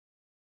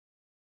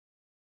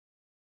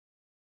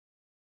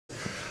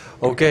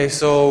Okay,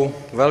 so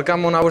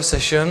welcome on our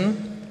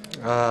session,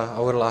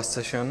 our last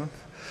session,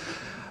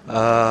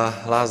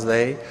 last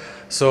day.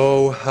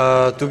 So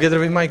together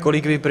with my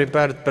colleague, we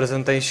prepared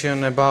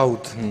presentation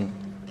about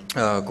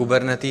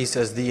Kubernetes,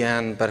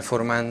 SDN,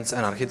 performance,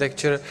 and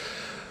architecture.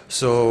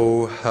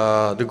 So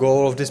the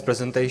goal of this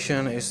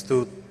presentation is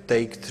to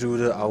take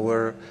through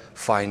our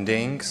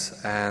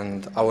findings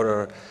and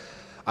our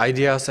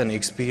ideas and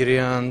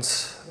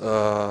experience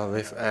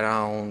with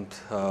around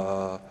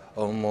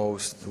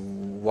almost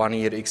 1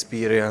 year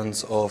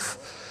experience of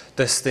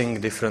testing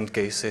different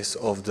cases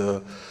of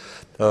the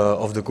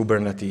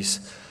Kubernetes.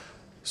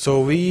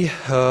 So we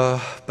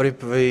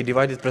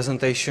divided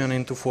presentation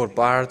into 4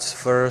 parts.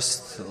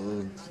 First,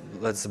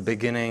 let's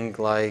beginning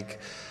like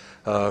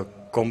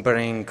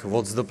comparing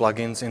what's the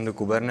plugins in the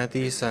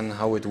Kubernetes and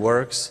how it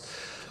works.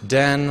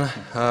 Then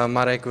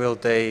Marek will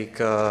take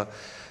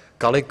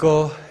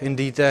Calico in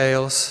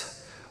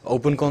details,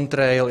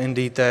 OpenContrail in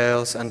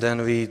details, and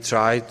then we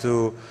try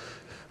to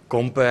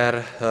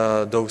compare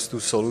those two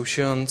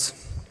solutions,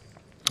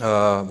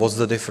 what's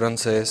the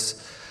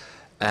differences,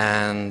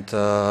 and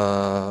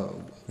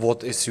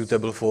what is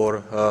suitable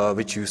for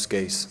which use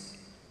case.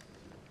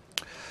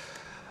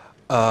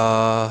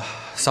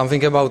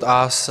 Something about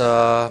us.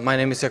 My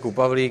name is Jakub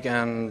Pavlík,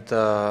 and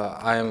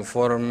I am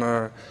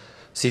former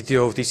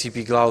CTO of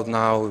TCP Cloud,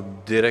 now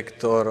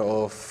Director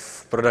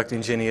of Product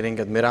Engineering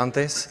at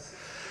Mirantis.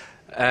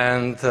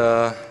 And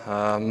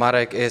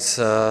Marek is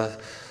a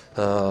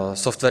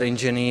software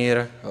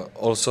engineer,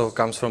 also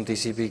comes from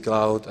TCP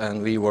Cloud,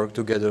 and we work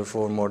together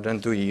for more than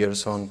 2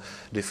 years on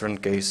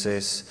different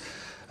cases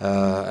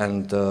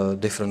and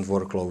different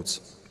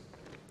workloads.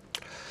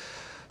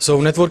 So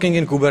networking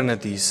in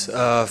Kubernetes.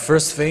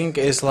 First thing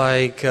is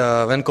like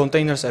when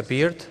containers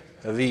appeared,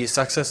 we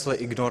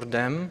successfully ignored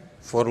them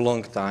for a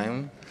long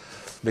time,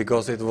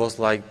 because it was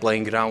like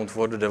playing ground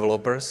for the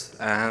developers,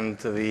 and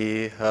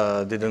we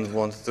didn't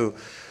want to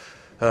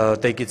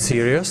take it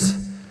serious.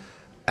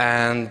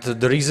 And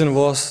the reason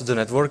was the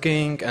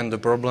networking and the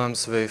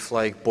problems with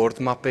like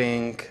port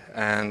mapping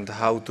and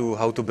how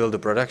to build a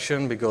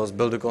production, because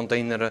build a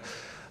container,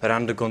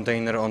 run the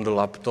container on the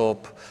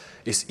laptop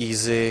is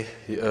easy.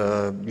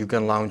 You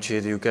can launch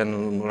it, you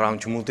can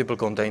launch multiple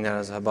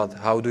containers, but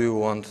how do you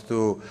want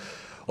to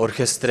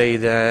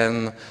orchestrate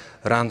them,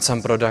 run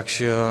some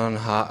production,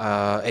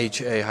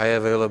 HA, high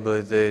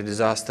availability,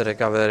 disaster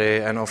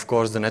recovery, and of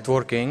course the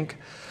networking.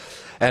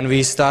 And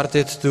we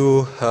started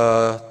to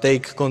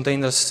take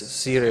containers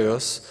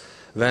serious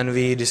when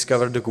we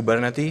discovered the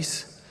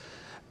Kubernetes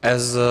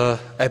as an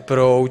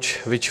approach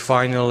which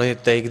finally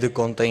take the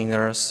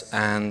containers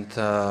and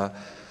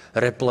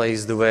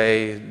replace the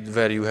way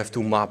where you have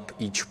to map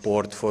each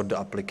port for the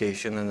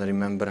application and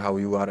remember how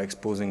you are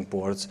exposing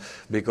ports,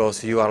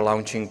 because you are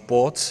launching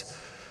pods.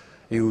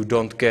 You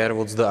don't care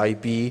what's the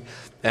IP,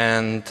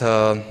 and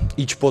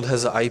each pod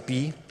has an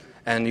IP,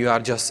 and you are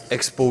just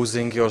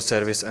exposing your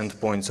service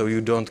endpoint. So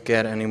you don't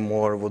care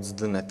anymore what's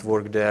the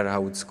network there,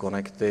 how it's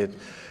connected,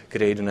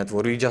 create a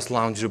network. You just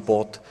launch the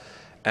pod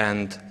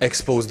and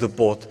expose the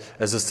pod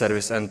as a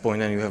service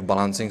endpoint, and you have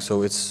balancing.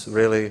 So it's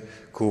really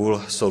cool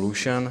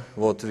solution.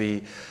 What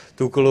we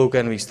took a look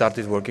and we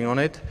started working on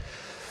it.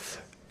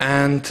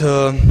 And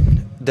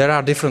there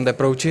are different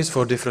approaches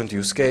for different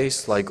use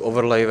case, like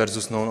overlay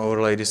versus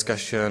non-overlay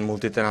discussion,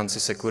 multi-tenancy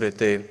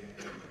security,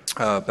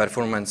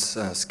 performance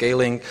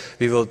scaling.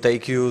 We will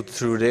take you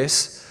through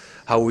this,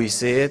 how we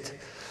see it.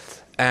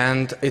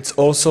 And it's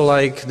also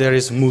like there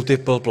is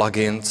multiple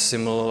plugins,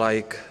 similar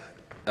like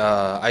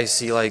I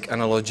see like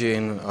analogy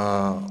in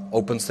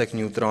OpenStack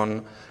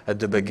Neutron at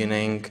the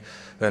beginning,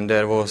 when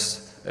there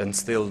was, and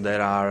still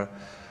there are,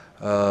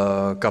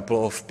 a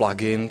couple of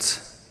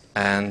plugins.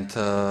 And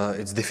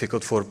it's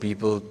difficult for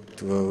people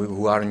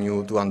who are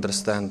new to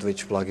understand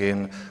which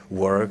plugin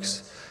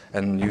works,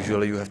 and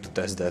usually you have to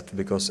test that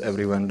because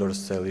every vendor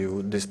tell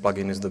you this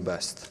plugin is the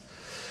best.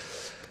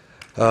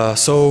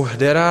 So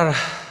there are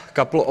a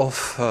couple of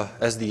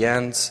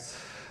SDNs,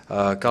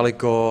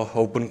 Calico,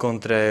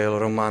 OpenContrail,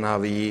 Romana,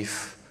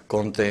 Weave,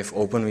 Contiv,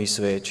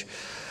 OpenVSwitch.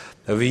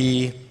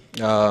 We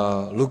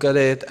look at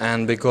it,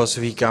 and because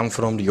we come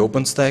from the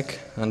OpenStack,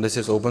 and this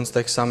is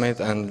OpenStack Summit,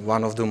 and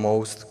one of the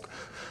most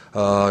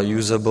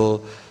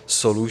usable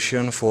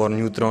solution for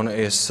Neutron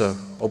is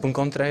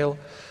OpenContrail.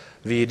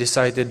 We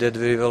decided that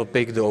we will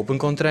pick the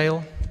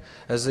OpenContrail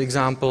as an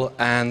example,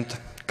 and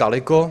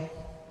Calico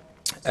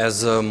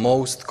as a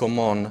most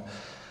common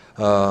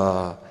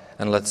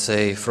and let's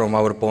say from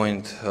our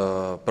point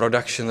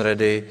production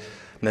ready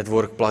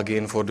network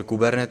plugin for the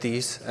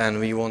Kubernetes. And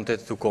we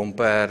wanted to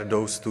compare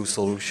those two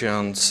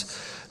solutions,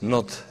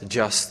 not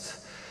just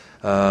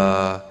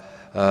as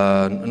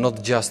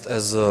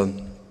a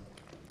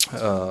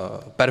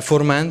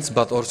performance,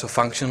 but also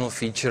functional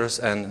features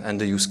and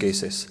the use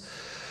cases.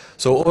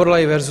 So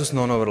overlay versus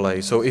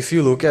non-overlay. So if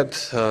you look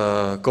at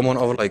common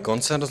overlay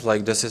concerns,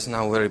 like this is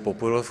now very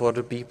popular for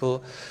the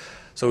people.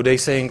 So they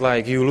saying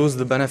like you lose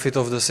the benefit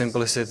of the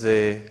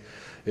simplicity,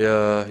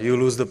 you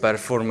lose the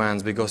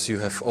performance because you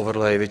have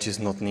overlay which is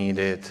not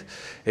needed.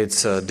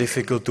 It's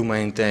difficult to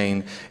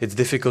maintain. It's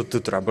difficult to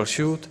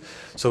troubleshoot.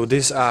 So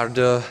these are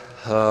the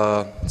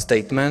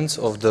statements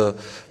of the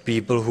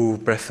people who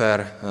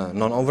prefer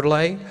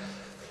non-overlay.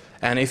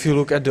 And if you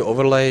look at the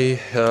overlay,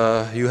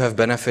 you have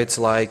benefits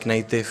like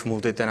native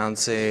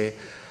multi-tenancy,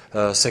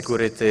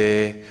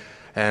 security,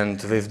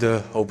 and with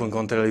the open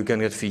contrail you can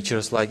get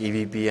features like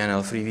EVPN,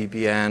 L3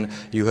 VPN,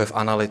 you have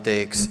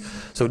analytics.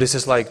 So this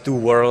is like two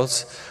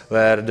worlds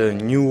where the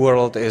new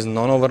world is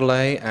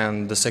non-overlay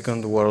and the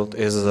second world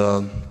is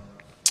a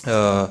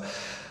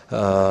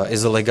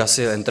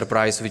legacy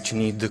enterprise which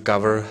need to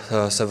cover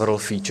several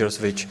features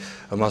which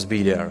must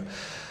be there.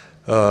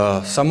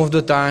 Some of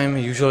the time,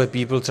 usually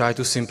people try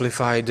to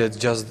simplify that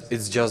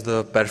it's just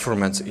the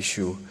performance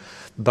issue.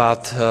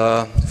 But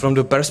from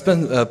the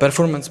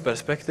performance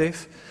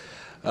perspective,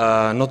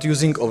 not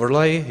using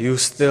overlay, you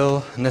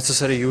still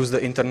necessarily use the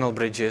internal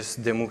bridges,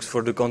 the MOOCs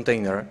for the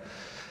container.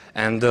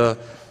 And the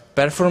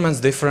performance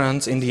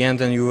difference in the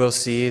end, and you will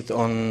see it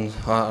on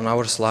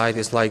our slide,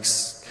 is like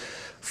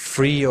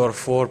 3 or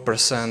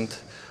 4%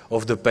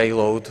 of the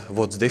payload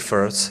what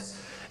differs.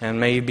 And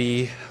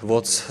maybe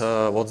what's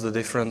the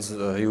difference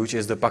huge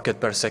is the packet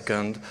per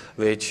second,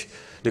 which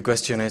the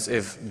question is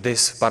if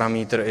this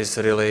parameter is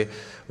really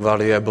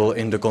valuable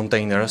in the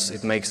containers.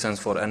 It makes sense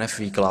for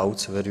NFV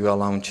clouds where you are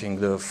launching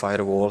the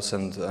firewalls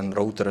and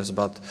routers,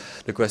 but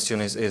the question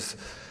is if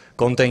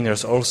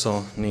containers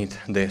also need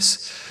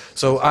this.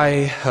 So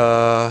I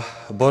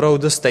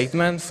borrowed the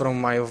statement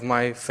from one of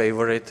my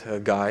favorite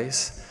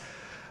guys.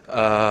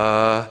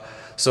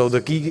 So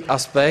the key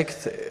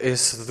aspect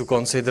is to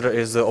consider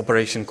is the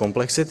operation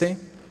complexity,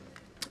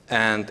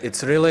 and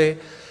it's really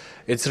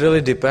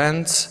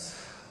depends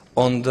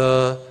on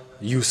the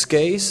use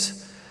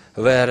case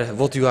where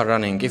what you are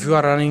running. If you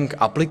are running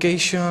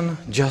application,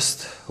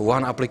 just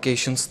one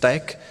application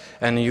stack,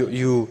 and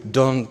you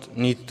don't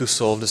need to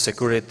solve the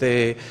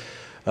security,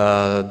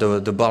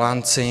 the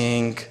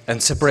balancing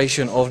and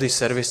separation of these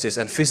services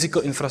and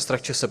physical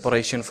infrastructure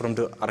separation from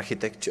the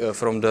architecture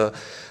from the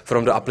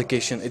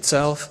application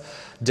itself,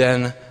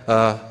 then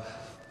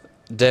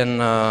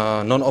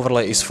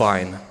non-overlay is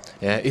fine.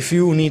 Yeah? If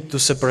you need to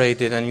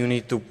separate it and you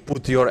need to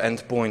put your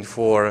endpoint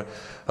for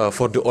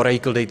the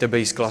Oracle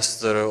database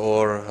cluster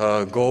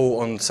or go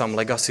on some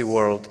legacy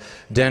world,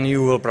 then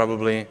you will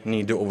probably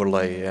need the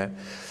overlay. Yeah?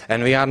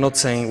 And we are not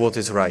saying what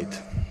is right.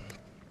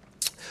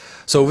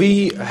 So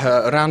we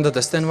run the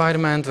test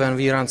environment when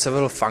we run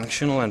several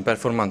functional and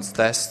performance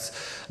tests.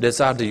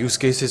 These are the use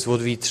cases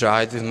what we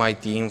tried with my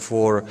team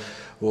for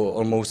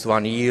almost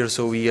 1 year.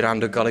 So we ran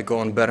the Calico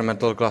on bare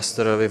metal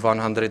cluster with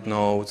 100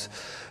 nodes.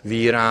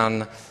 We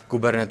ran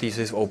Kubernetes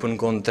with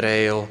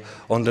OpenContrail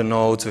on the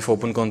nodes with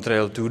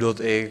OpenContrail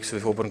 2.x,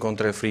 with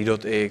OpenContrail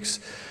 3.x.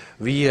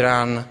 We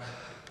ran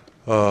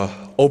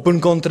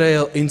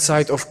OpenContrail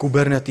inside of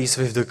Kubernetes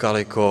with the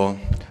Calico.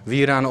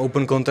 We ran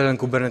OpenContrail and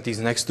Kubernetes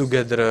next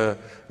together.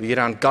 We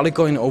ran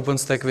Calico in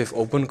OpenStack with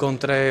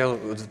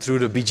OpenContrail through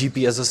the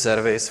BGP as a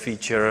service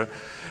feature.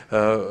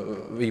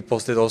 We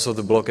posted also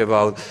the blog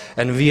about.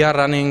 And we are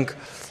running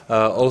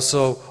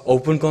also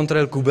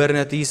OpenContrail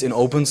Kubernetes in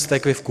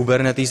OpenStack with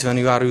Kubernetes when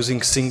you are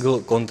using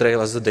single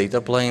contrail as a data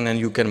plane and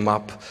you can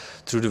map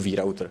through the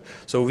vRouter.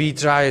 So we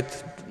tried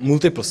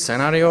multiple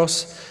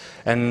scenarios.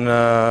 And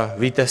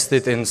we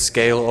tested in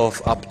scale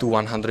of up to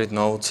 100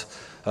 nodes,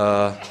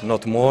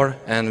 not more,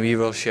 and we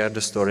will share the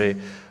story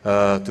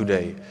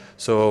today.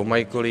 So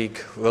my colleague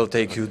will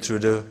take you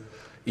through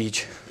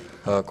each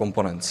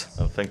components.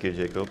 Thank you,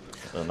 Jacob.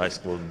 A nice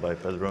quote by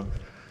Pedro.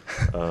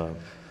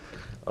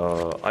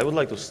 I would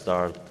like to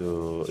start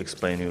to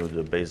explain you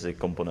the basic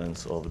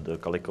components of the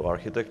Calico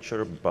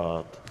architecture,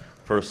 but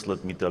first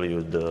let me tell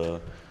you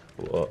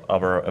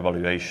our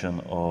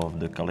evaluation of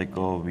the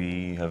Calico.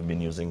 We have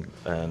been using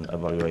and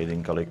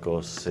evaluating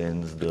Calico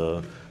since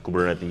the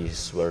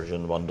Kubernetes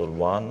version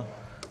 1.1,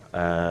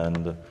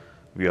 and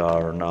we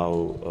are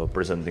now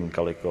presenting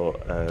Calico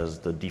as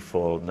the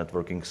default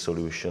networking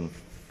solution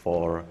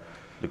for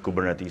the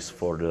Kubernetes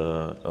for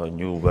the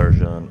new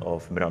version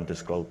of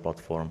Mirantis Cloud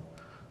Platform.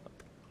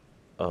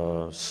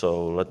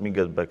 So let me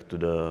get back to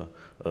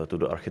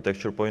the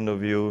architecture point of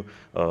view.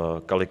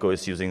 Calico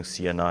is using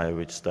CNI,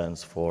 which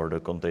stands for the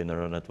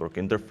Container Network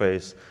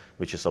Interface,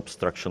 which is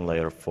abstraction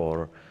layer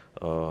for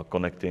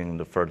connecting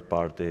the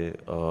third-party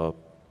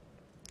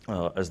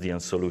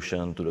SDN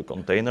solution to the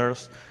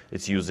containers.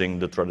 It's using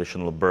the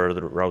traditional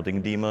bird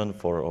routing daemon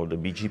for all the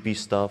BGP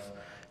stuff.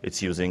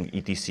 It's using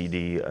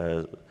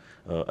etcd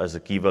as a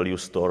key value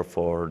store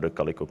for the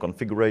Calico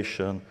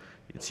configuration.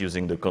 It's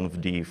using the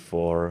confd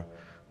for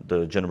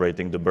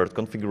generating the bird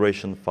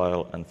configuration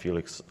file, and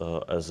Felix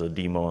as a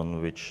daemon,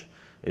 which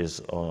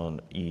is on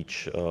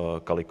each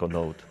Calico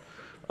node.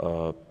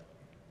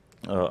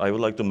 I would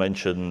like to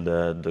mention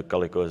that the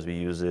Calico as we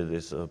use it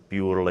is a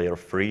pure layer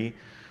 3,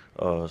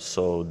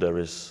 so there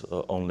is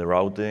only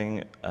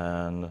routing,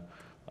 and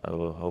I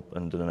will hop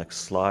into the next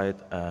slide.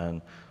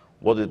 And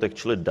what it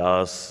actually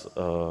does,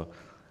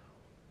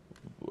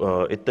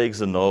 it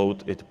takes a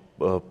node, it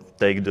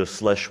take the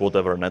 /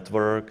 whatever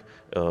network,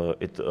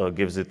 it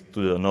gives it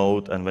to the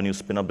node, and when you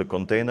spin up the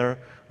container,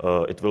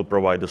 it will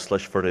provide the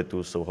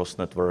 /32, so host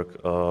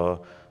network,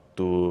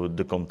 to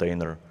the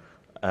container.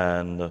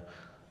 And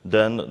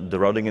then the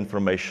routing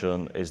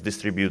information is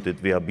distributed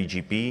via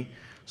BGP.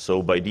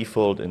 So by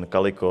default in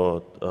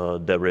Calico,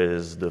 there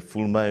is the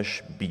full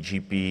mesh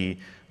BGP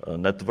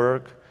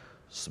network,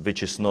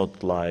 which is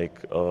not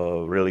like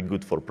really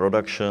good for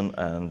production,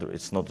 and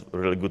it's not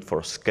really good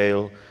for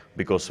scale,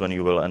 because when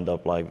you will end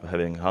up like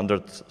having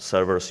 100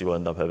 servers, you will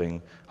end up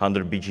having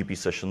 100 BGP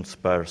sessions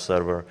per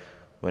server.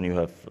 When you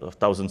have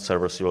 1,000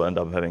 servers, you will end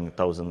up having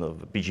 1,000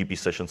 of BGP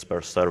sessions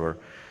per server.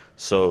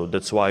 So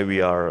that's why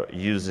we are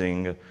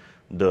using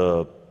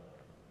the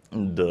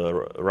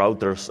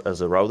routers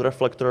as a route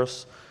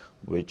reflectors,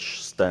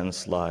 which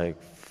stands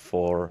like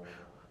for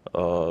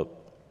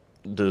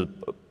the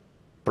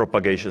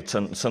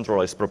propagation,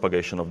 centralized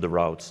propagation of the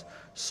routes.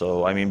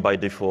 So I mean, by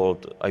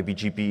default,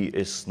 IBGP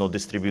is not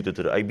distributed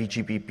to the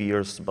IBGP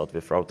peers, but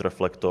with route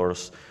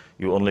reflectors,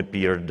 you only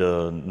peer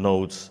the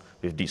nodes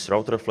with these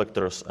route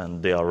reflectors,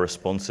 and they are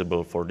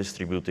responsible for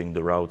distributing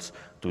the routes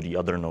to the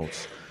other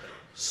nodes.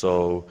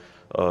 So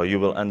you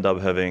will end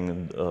up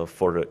having,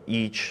 for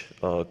each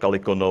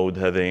Calico node,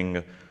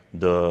 having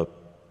the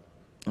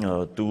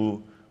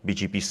 2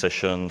 BGP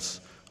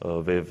sessions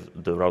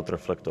with the route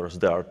reflectors.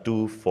 There are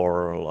 2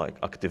 for like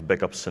active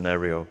backup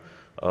scenario.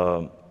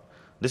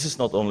 This is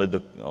not only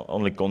the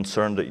only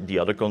concern. The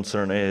other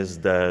concern is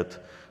that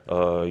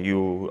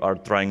you are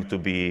trying to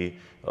be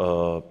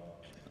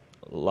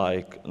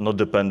like not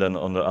dependent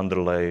on the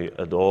underlay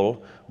at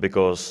all,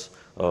 because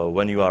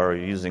when you are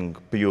using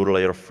pure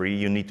layer 3,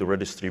 you need to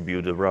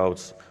redistribute the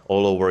routes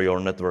all over your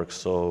network,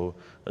 so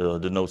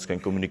the nodes can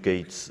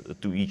communicate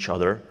to each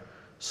other.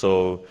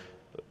 So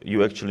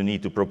you actually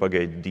need to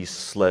propagate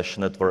these /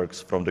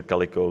 networks from the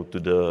Calico to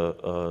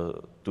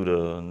the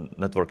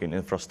networking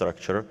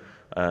infrastructure,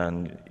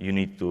 and you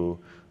need to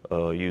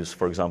use,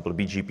 for example,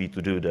 BGP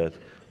to do that.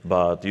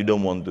 But you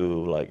don't want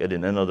to like add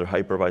in another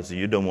hypervisor.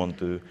 You don't want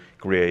to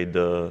create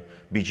the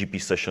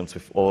BGP sessions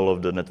with all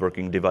of the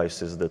networking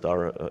devices that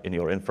are in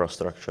your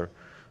infrastructure.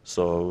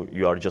 So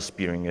you are just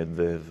peering it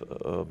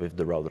with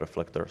the route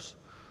reflectors.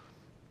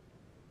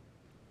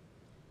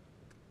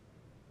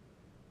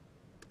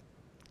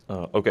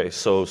 Okay,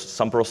 so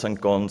some pros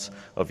and cons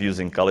of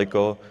using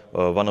Calico.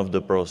 One of the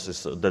pros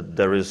is that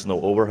there is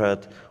no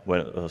overhead.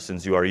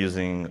 Since you are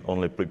using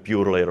only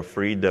pure layer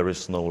 3, there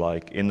is no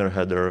like inner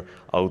header,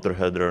 outer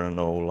header,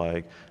 no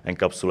like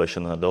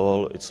encapsulation at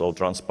all. It's all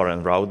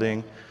transparent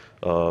routing.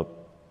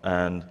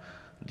 And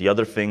the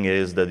other thing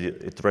is that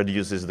it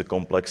reduces the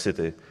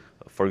complexity.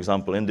 For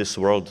example, in this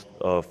world,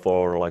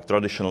 for like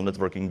traditional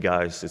networking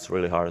guys, it's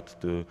really hard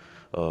to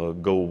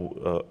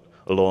go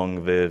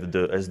along with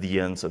the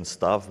SDNs and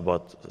stuff,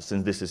 but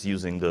since this is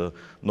using the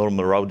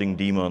normal routing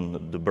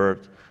daemon, the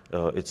BIRT,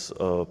 it's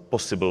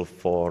possible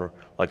for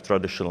like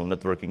traditional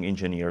networking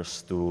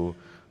engineers to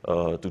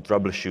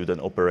troubleshoot and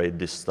operate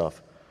this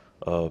stuff.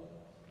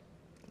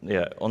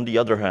 Yeah. On the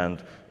other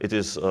hand, it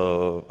is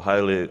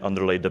highly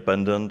underlay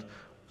dependent,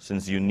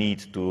 since you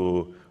need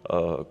to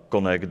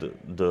connect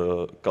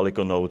the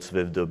Calico nodes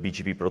with the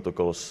BGP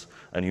protocols,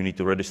 and you need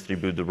to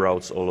redistribute the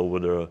routes all over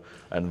the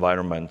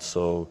environment.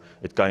 So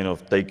it kind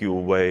of takes you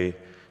away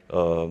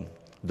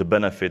the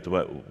benefit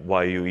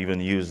why you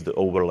even use the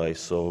overlay,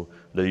 so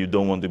that you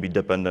don't want to be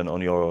dependent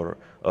on your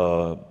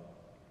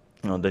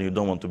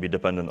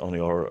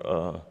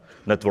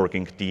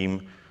networking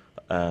team.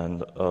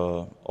 And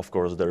of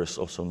course, there is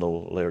also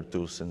no layer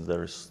 2, since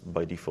there is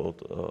by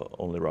default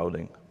only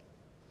routing.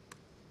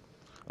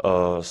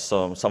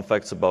 Some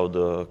facts about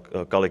the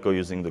Calico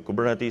using the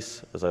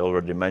Kubernetes. As I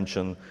already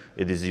mentioned,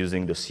 it is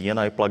using the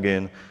CNI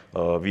plugin.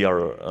 We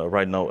are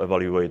right now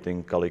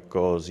evaluating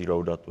Calico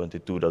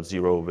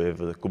 0.22.0 with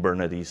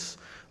Kubernetes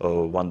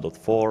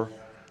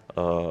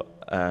 1.4.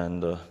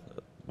 And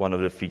one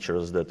of the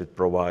features that it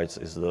provides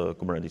is the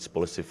Kubernetes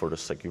policy for the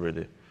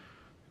security.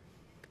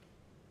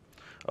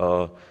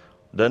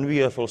 Then we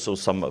have also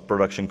some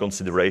production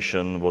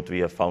consideration, what we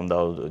have found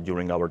out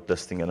during our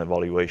testing and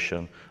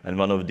evaluation. And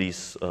one of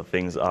these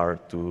things are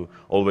to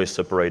always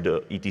separate the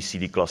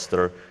etcd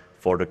cluster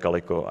for the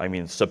Calico. I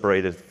mean,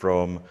 separate it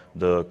from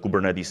the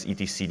Kubernetes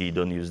etcd,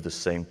 don't use the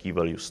same key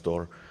value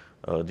store.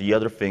 The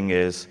other thing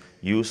is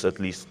use at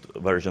least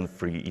version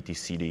 3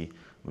 etcd,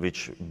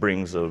 which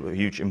brings a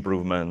huge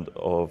improvement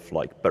of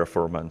like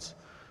performance.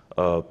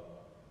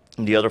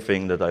 The other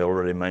thing that I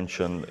already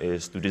mentioned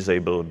is to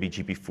disable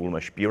BGP full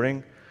mesh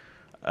peering.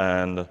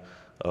 And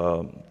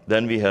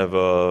then we have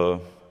a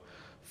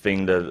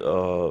thing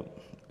that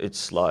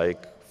it's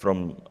like,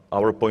 from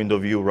our point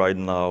of view right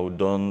now,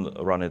 don't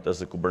run it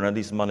as a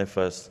Kubernetes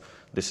manifest.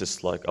 This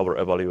is like our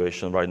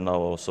evaluation right now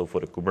also for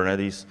the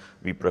Kubernetes.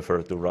 We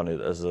prefer to run it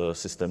as a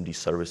systemd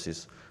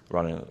services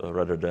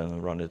rather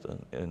than run it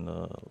in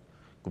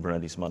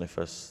Kubernetes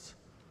manifests.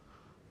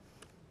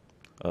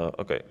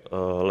 Okay,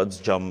 let's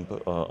jump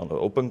on the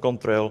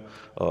OpenContrail.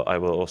 I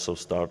will also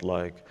start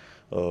like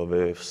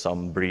with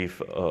some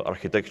brief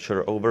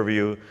architecture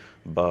overview.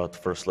 But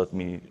first, let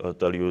me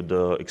tell you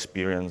the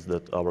experience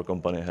that our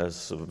company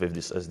has with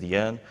this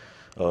SDN.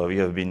 We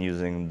have been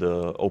using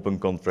the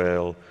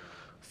OpenContrail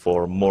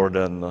for more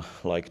than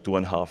like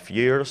 2.5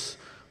 years,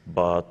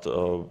 but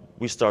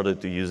we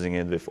started to using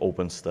it with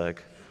OpenStack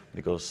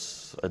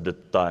because at the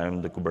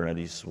time the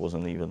Kubernetes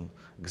wasn't even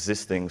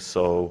existing.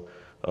 So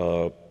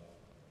our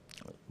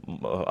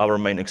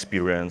main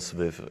experience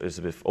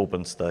is with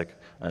OpenStack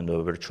and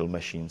the virtual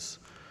machines.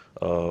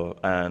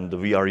 And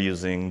we are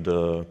using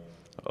the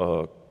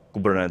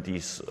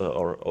Kubernetes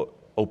or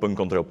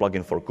OpenContrail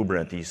plugin for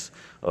Kubernetes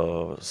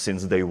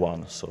since day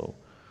one. So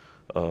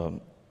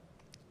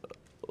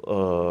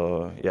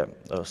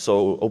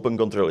so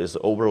OpenContrail is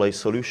an overlay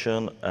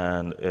solution,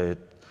 and it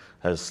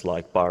has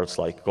like parts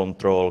like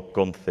control,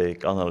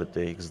 config,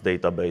 analytics,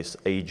 database,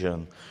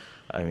 agent.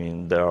 I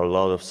mean, there are a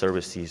lot of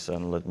services,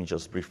 and let me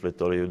just briefly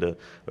tell you that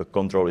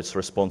control is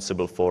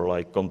responsible for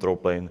like control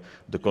plane,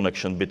 the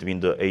connection between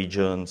the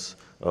agents,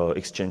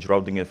 exchange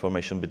routing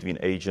information between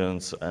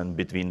agents and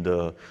between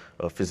the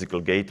physical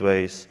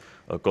gateways.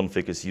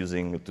 Config is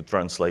using to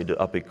translate the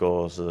API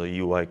calls,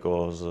 UI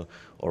calls,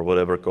 or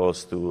whatever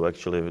calls to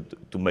actually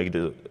to make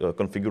the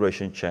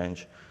configuration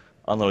change.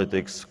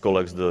 Analytics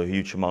collects the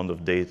huge amount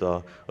of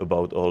data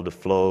about all the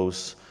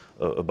flows,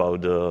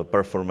 about the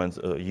performance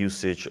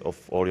usage of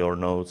all your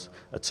nodes,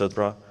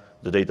 etc.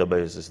 The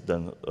database is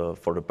then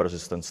for the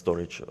persistent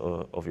storage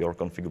of your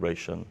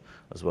configuration,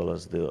 as well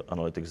as the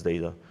analytics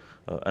data.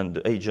 And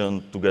the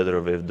agent, together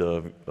with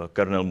the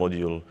kernel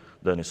module,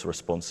 then is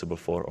responsible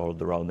for all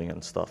the routing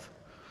and stuff.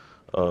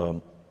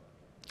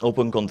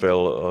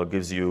 OpenContrail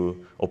gives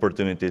you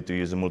opportunity to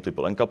use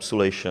multiple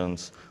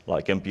encapsulations,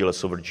 like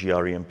MPLS over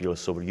GRE,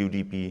 MPLS over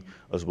UDP,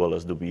 as well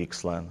as the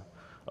VXLAN.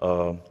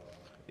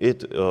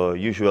 It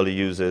usually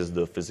uses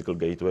the physical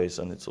gateways,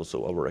 and it's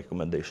also our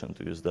recommendation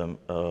to use them.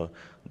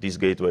 These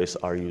gateways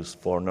are used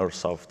for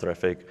north-south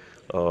traffic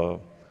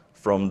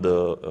from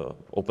the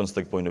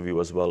OpenStack point of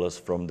view, as well as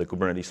from the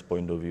Kubernetes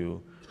point of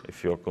view.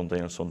 If your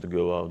containers want to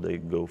go out, they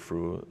go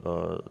through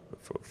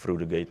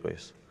the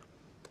gateways.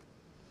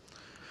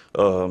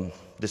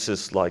 This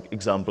is like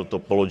example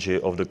topology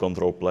of the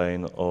control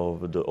plane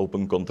of the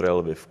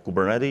OpenContrail with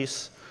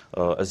Kubernetes.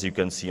 As you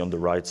can see on the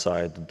right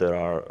side, there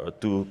are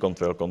two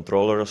Contrail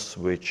controllers,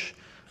 which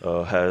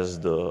has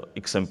the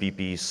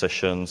XMPP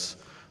sessions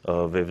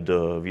with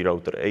the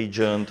vRouter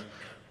agent.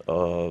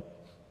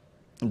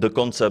 The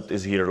concept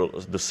is here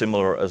the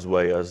similar as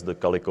way as the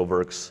Calico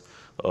works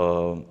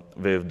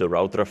with the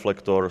route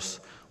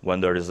reflectors. When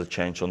there is a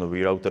change on the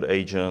vRouter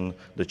agent,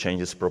 the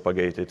change is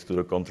propagated to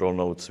the control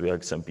nodes via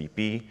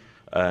XMPP,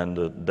 and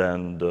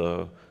then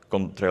the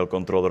Contrail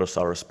controllers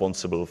are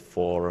responsible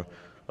for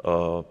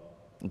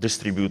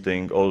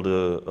distributing all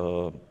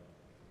the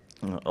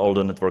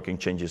networking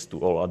changes to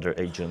all other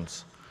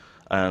agents.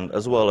 And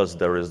as well as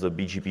there is the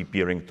BGP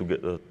peering to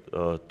get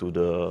to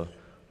the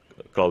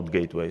cloud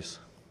gateways.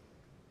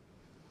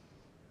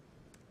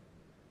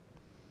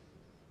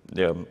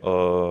 Yeah,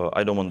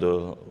 I don't want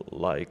to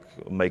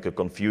like make a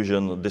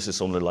confusion. This is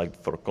only like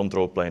for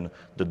control plane.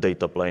 The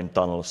data plane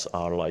tunnels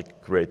are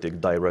like created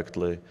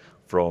directly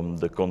from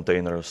the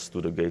containers to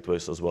the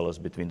gateways, as well as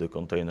between the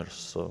containers.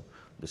 So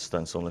this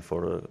stands only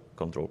for the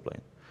control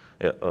plane.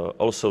 Yeah,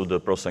 also the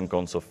pros and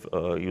cons of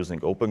using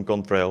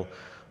OpenContrail.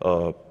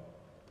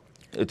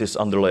 It is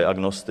underlay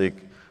agnostic.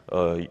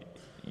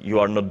 You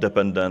are not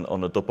dependent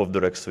on the top of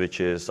the rack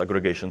switches,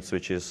 aggregation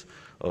switches,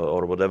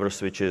 or whatever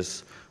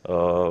switches.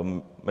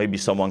 Maybe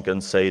someone can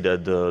say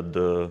that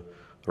the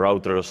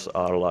routers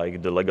are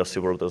like the legacy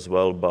world as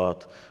well,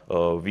 but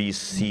we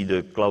see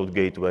the cloud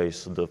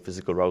gateways, the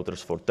physical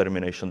routers for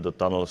termination, the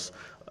tunnels,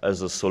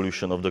 as a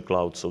solution of the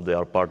cloud. So they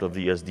are part of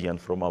the SDN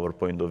from our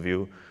point of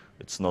view.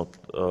 It's not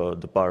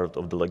the part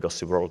of the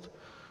legacy world.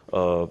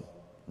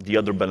 The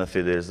other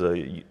benefit is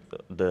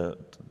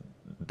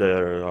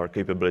there are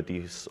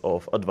capabilities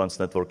of advanced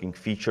networking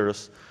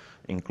features,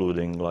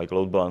 including like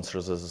load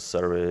balancers as a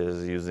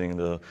service, using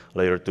the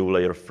layer 2,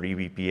 layer 3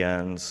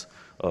 VPNs,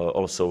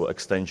 also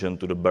extension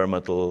to the bare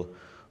metal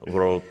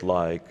world,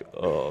 like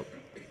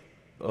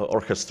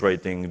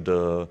orchestrating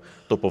the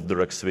top of the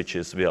rack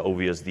switches via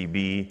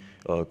OVSDB,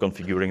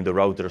 configuring the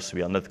routers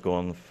via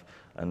netconf,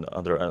 and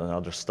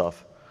other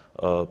stuff.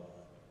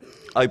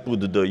 I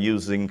put the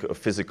using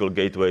physical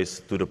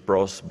gateways to the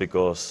pros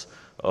because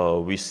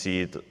we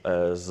see it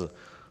as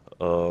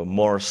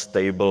more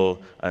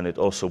stable, and it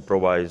also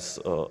provides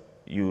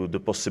you the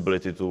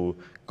possibility to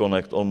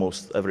connect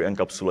almost every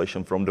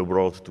encapsulation from the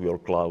world to your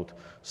cloud.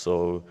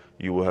 So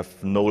you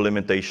have no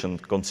limitation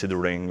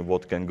considering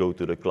what can go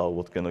to the cloud,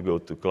 what cannot go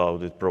to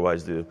cloud. It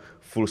provides the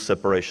full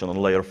separation on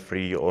layer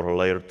 3 or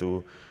layer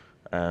 2,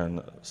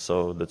 and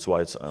so that's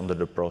why it's under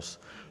the pros.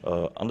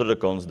 Under the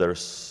cons,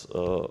 there's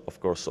of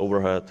course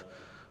overhead.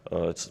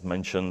 It's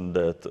mentioned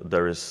that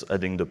there is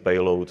adding the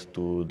payload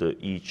to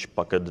each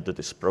packet that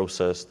is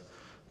processed.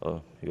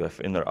 You have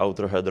inner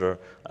outer header,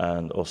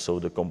 and also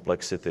the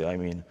complexity. I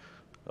mean,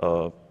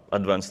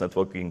 advanced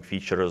networking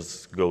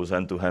features goes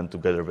hand to hand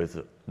together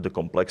with the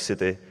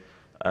complexity,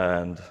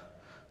 and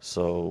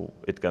so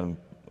it can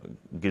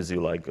gives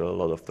you like a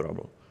lot of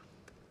trouble.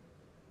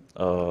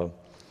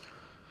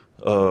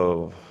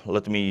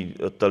 Let me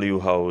tell you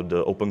how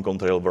the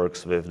OpenContrail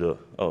works with the,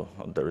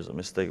 there is a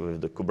mistake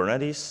with the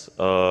Kubernetes.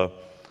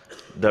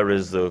 There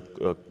is the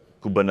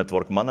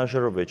Kubernetes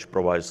Manager, which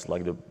provides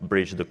like the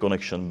bridge, the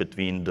connection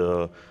between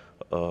the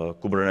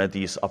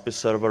Kubernetes API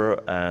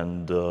server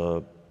and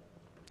the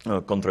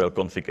Contrail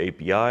config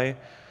API.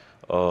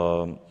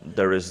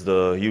 There is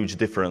the huge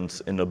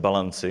difference in the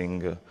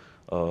balancing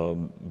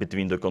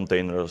between the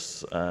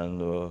containers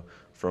and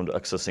from the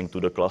accessing to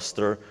the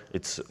cluster.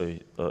 It's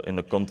in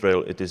the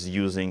Contrail, it is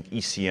using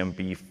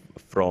ECMP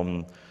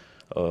from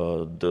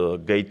the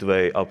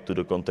gateway up to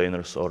the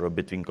containers or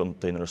between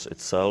containers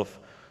itself.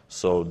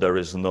 So there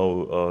is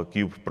no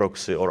kube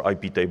proxy or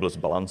IP tables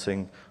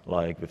balancing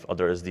like with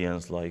other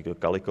SDNs like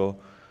Calico.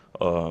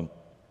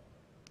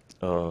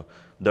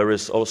 There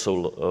is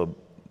also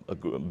a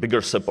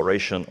bigger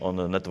separation on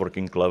the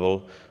networking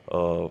level.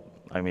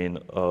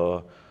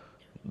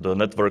 The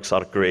networks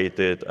are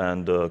created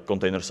and the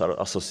containers are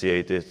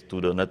associated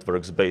to the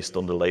networks based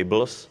on the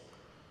labels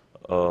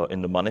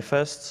in the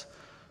manifests.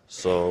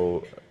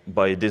 So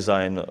by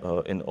design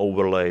in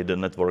overlay, the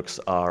networks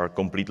are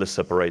completely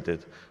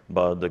separated,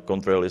 but the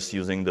Contrail is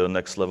using the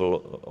next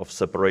level of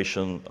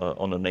separation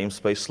on the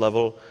namespace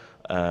level,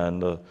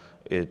 and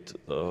it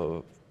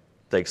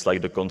takes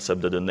like the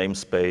concept that the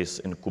namespace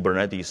in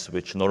Kubernetes,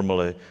 which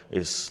normally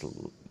is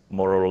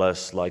more or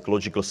less like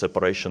logical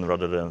separation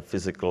rather than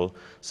physical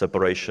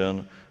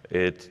separation,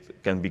 it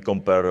can be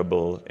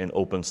comparable in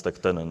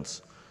OpenStack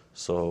tenants.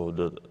 So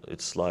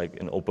it's like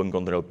in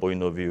OpenContrail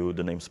point of view,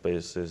 the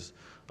namespaces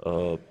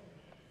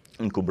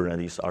in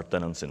Kubernetes are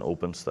tenants in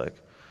OpenStack.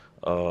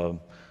 And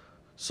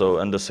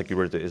the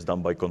security is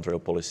done by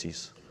Contrail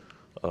policies.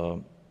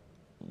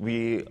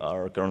 We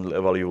are currently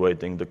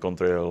evaluating the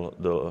Contrail,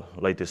 the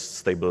latest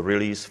stable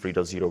release,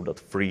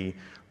 3.0.3,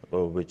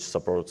 which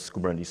supports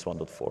Kubernetes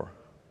 1.4.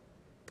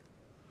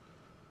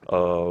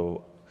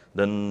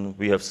 Then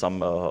we have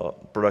some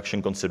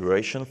production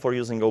consideration for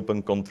using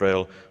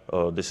OpenContrail.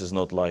 This is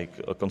not like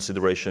a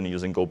consideration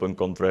using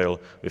OpenContrail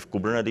with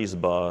Kubernetes,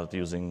 but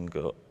using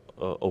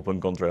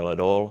OpenContrail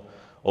at all.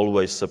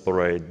 Always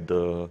separate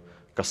the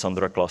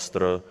Cassandra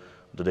cluster,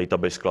 the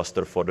database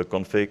cluster for the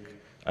config,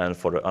 and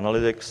for the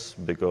analytics,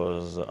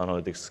 because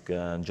analytics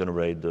can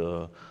generate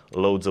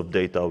loads of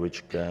data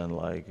which can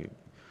like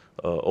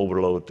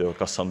overload your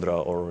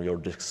Cassandra or your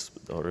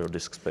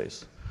disk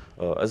space.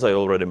 As I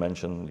already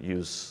mentioned,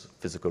 use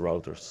physical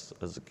routers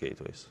as the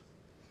gateways.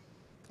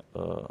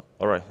 All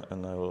right,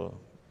 and I will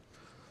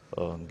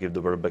give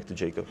the word back to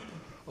Jacob.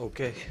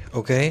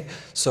 Okay.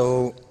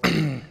 So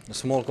a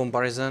small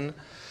comparison.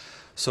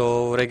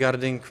 So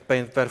regarding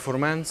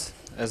performance,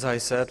 as I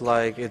said,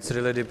 like it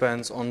really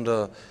depends on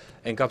the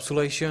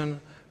encapsulation.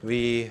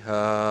 We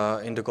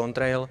in the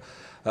Contrail,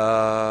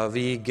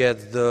 we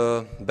get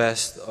the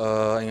best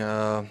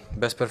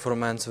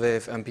performance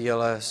with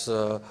MPLS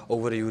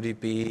over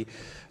UDP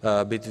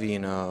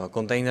between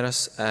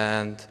containers,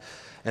 and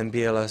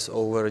MPLS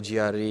over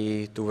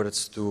GRE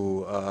towards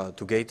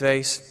to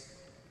gateways.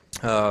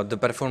 The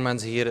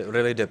performance here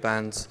really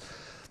depends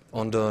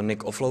on the NIC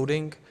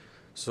offloading.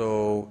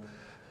 So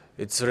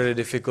it's really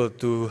difficult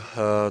to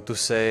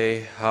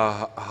say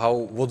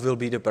what will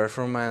be the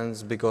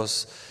performance,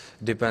 because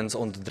depends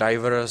on the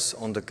drivers,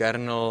 on the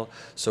kernel.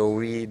 So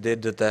we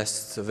did the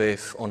tests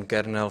on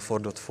kernel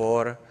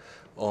 4.4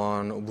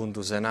 on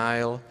Ubuntu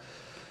Zenile.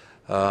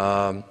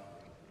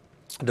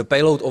 The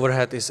payload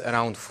overhead is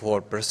around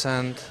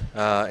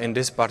 4%. In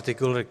this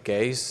particular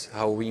case,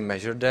 how we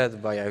measure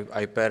that by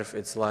iPerf,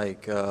 it's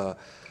like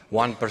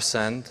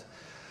 1%,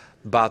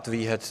 but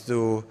we had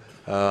to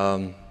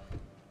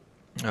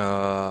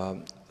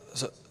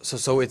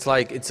So it's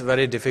like, it's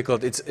very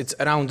difficult. It's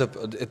around a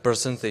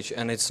percentage,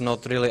 and it's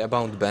not really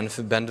about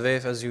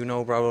bandwidth, as you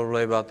know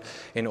probably, but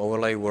in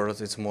overlay world,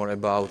 it's more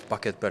about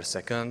packet per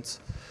second,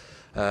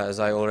 as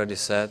I already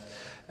said.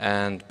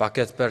 And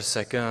packet per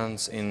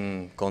second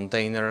in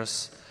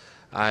containers,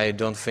 I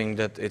don't think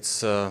that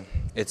it's a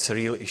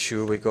real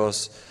issue,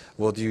 because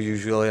what you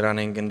usually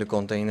running in the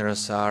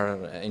containers are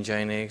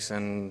Nginx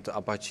and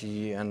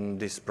Apache and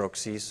this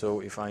proxy.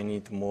 So if I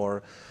need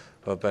more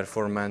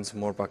performance,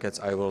 more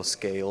packets, I will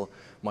scale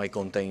my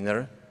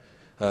container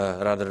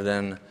rather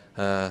than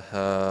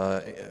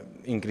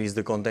increase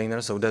the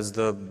container. So that's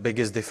the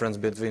biggest difference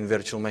between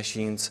virtual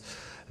machines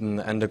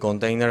and the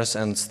containers,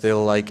 and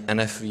still like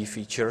NFV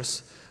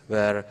features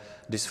where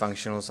these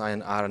functions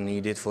are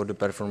needed for the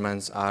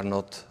performance are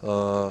not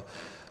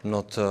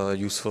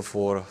useful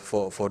for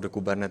the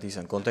Kubernetes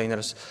and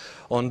containers.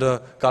 On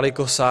the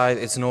Calico side,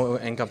 it's no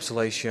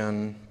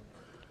encapsulation,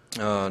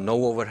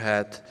 no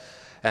overhead,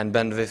 and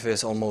bandwidth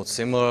is almost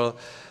similar.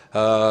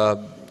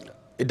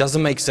 it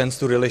doesn't make sense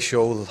to really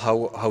show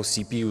how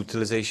CPU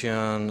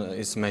utilization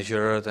is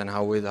measured and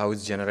how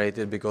it's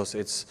generated, because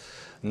it's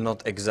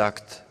not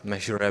exact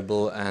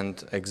measurable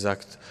and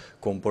exact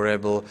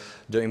comparable.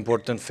 The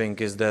important thing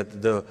is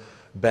that the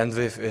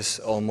bandwidth is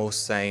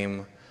almost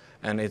same,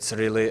 and it's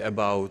really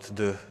about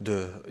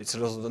it's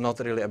not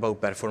really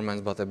about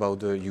performance, but about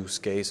the use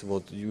case,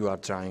 what you are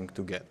trying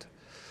to get.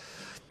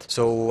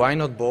 So why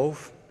not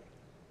both?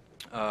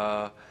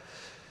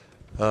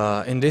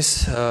 In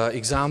this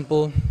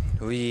example,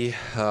 we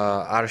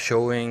are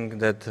showing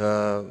that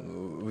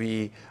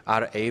we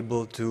are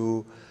able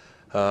to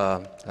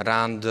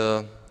run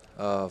the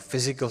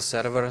physical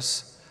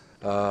servers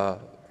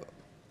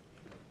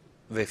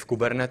with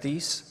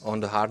Kubernetes on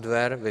the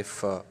hardware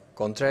with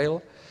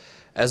Contrail,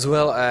 as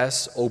well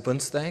as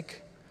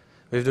OpenStack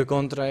with the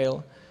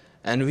Contrail,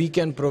 and we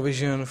can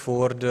provision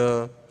for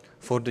the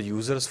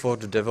users, for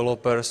the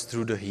developers,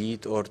 through the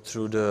Heat or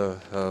through the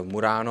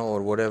Murano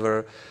or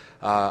whatever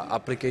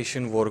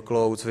application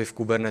workloads with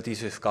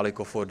Kubernetes with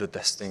Calico for the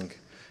testing.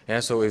 Yeah,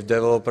 so if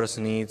developers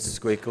need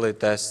to quickly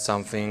test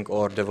something,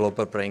 or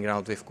developer playing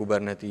around with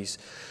Kubernetes,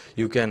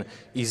 you can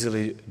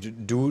easily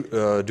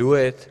do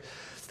it.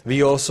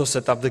 We also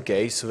set up the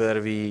case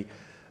where we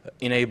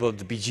enabled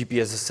BGP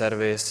as a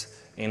service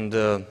in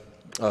the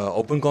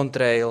Open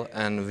Contrail,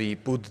 and we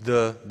put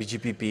the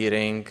BGP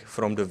peering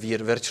from the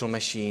virtual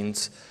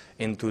machines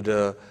into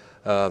the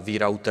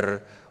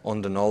vRouter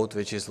on the node,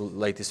 which is the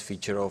latest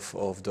feature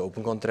of the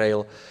Open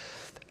Contrail,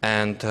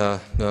 and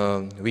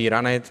we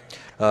run it.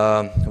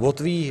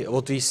 What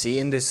we see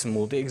in this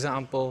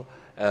multi-example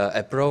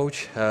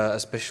approach,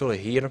 especially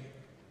here,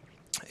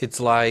 it's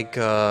like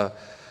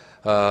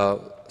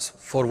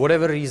for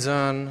whatever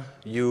reason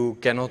you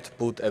cannot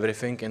put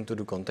everything into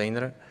the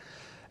container,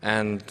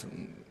 and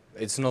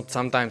it's not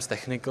sometimes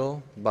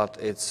technical, but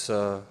it's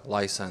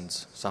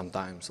license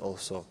sometimes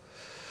also.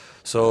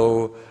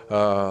 So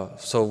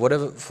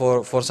whatever,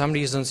 for some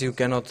reasons you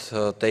cannot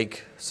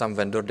take some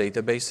vendor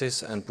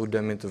databases and put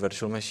them into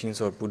virtual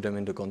machines or put them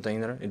in the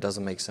container. It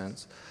doesn't make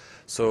sense.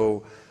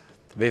 So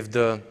with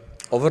the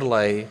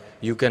overlay,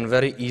 you can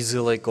very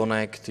easily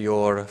connect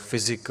your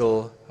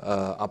physical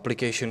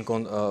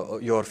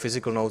your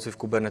physical nodes with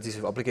Kubernetes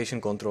with application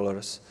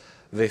controllers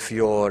with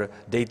your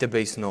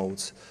database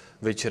nodes,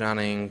 which are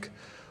running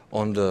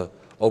on the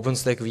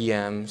OpenStack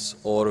VMs,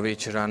 or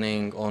which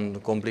running on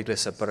completely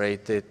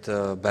separated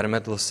bare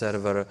metal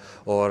server,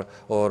 or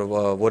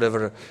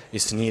whatever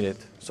is needed.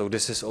 So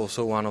this is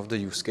also one of the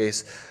use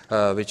case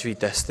which we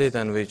tested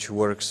and which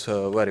works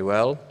very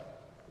well.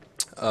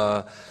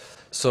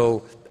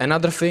 So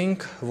another thing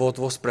what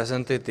was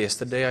presented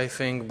yesterday, I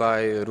think,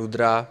 by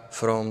Rudra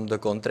from the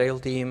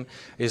Contrail team,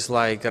 is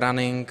like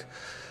running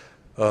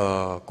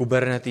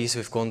Kubernetes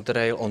with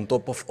Contrail on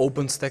top of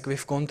OpenStack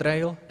with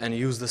Contrail and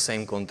use the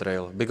same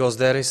Contrail, because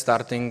there is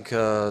starting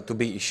to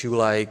be issue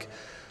like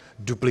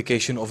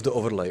duplication of the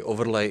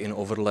overlay in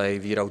overlay,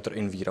 vRouter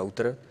in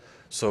vRouter.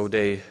 So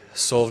they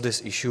solve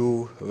this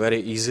issue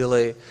very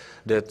easily,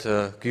 that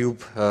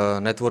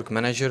Kube network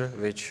manager,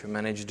 which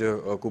manage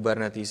the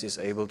Kubernetes, is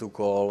able to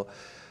call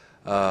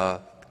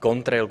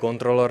Contrail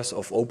controllers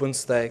of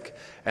OpenStack,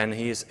 and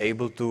he is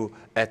able to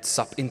add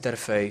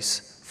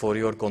sub-interface for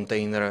your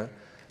container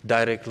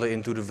directly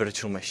into the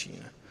virtual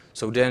machine.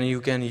 So then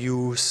you can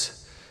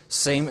use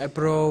same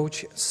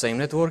approach, same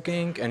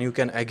networking, and you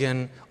can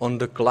again on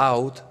the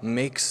cloud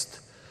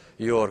mix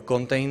your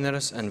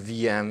containers and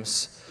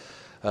VMs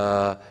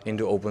in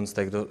the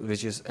OpenStack,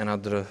 which is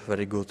another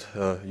very good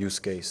use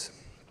case.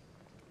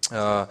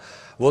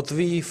 What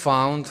we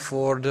found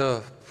for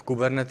the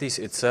Kubernetes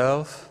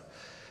itself,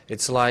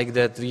 it's like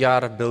that we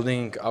are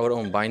building our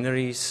own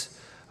binaries.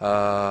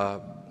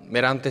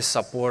 Mirantis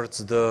supports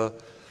the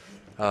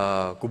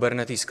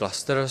Kubernetes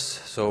clusters,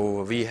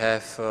 so we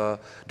have a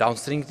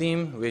downstream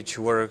team which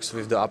works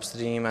with the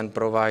upstream and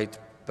provide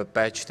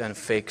patched and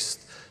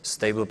fixed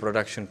stable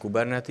production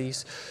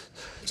Kubernetes.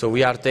 So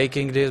we are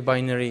taking these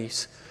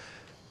binaries,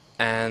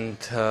 and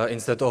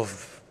instead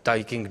of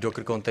taking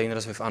Docker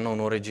containers with unknown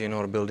origin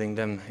or building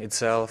them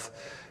itself,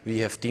 we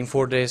have team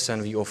for this,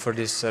 and we offer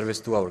this service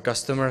to our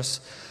customers.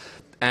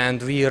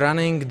 And we are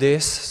running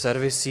these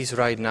services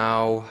right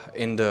now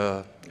in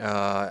the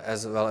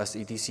as well as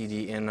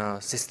etcd in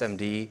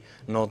systemd,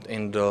 not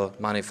in the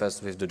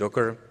manifest with the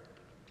Docker,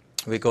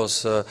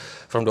 because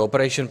from the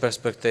operation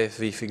perspective,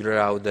 we figure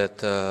out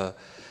that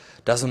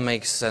doesn't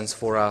make sense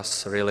for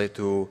us really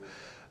to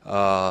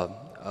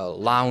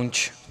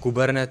launch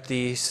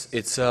Kubernetes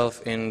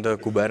itself in the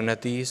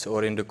Kubernetes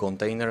or in the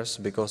containers,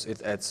 because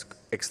it adds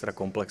extra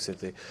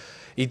complexity.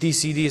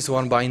 etcd is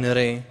one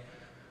binary.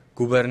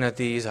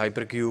 Kubernetes,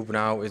 Hypercube,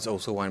 now it's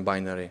also one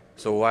binary.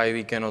 So why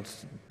we cannot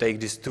take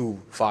these two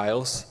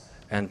files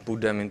and put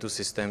them into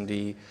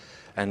systemd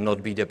and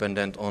not be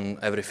dependent on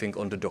everything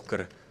on the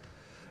Docker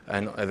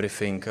and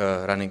everything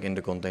running in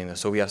the container?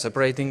 So we are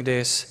separating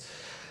this.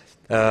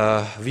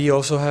 We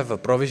also have a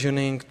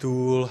provisioning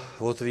tool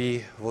what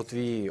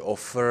we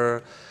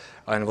offer,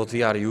 and what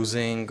we are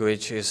using,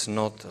 which is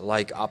not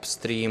like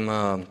upstream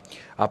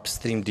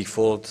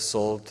default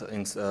salt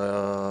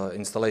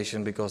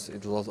installation, because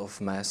it's a lot of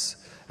mess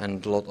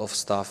and a lot of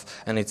stuff,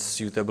 and it's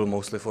suitable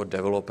mostly for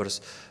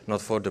developers,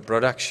 not for the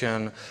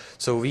production.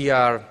 So we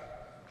are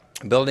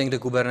building the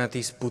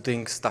Kubernetes,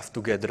 putting stuff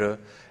together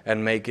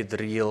and make it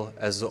real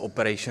as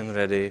operation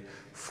ready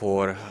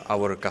for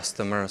our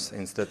customers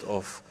instead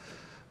of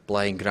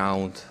playing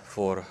ground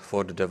for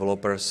the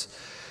developers.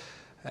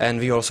 And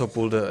we also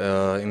pull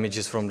the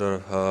images from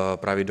the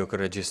private Docker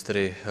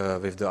registry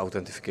with the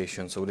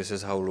authentication. So this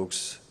is how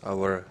looks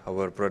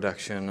our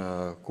production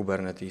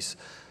Kubernetes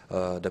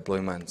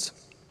deployments.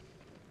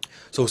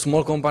 So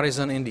small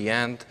comparison in the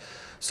end.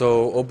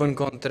 So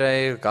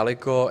OpenContrail,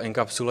 Calico,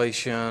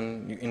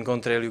 encapsulation. In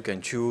Contrail you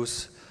can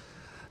choose.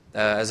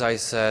 As I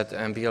said,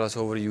 MPLS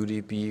over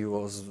UDP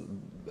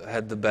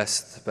had the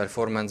best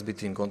performance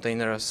between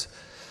containers.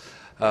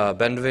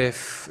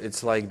 Bandwidth,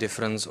 it's like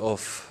difference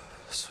of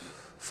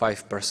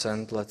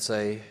 5%, let's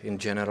say, in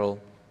general.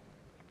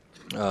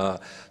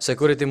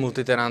 Security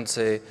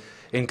multi-tenancy.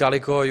 In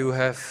Calico you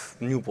have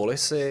new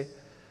policy,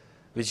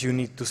 which you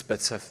need to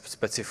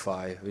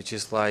specify, which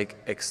is like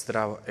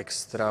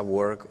extra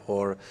work,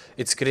 or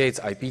it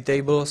creates IP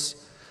tables,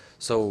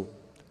 so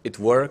it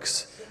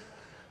works.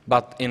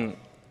 But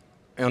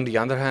on the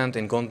other hand,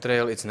 in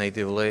Contrail, it's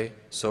natively,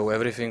 so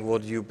everything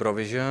what you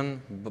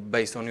provision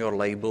based on your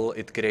label,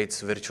 it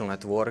creates virtual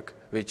network,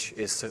 which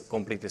is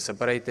completely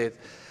separated,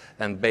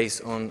 and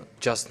based on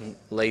just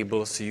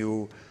labels,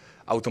 you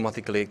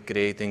automatically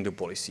creating the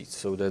policies.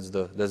 So that's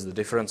the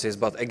differences.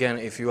 But again,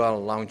 if you are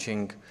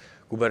launching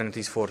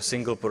Kubernetes for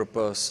single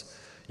purpose,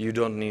 you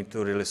don't need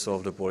to really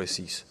solve the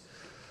policies.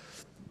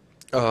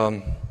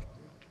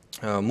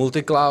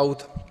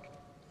 Multi-cloud,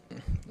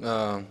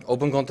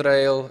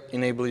 OpenContrail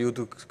enable you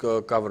to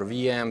cover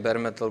VM, bare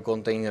metal,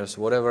 containers,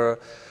 whatever.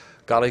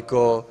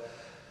 Calico,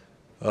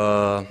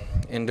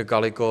 in the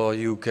Calico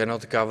you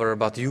cannot cover,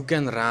 but you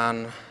can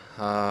run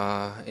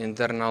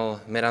internal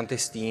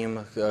Mirantis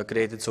team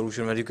created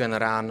solution where you can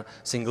run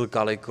single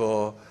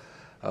Calico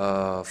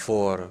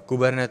for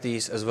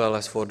Kubernetes as well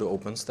as for the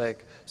OpenStack.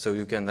 So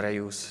you can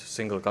reuse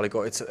single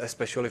Calico. It's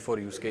especially for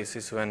use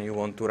cases when you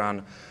want to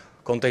run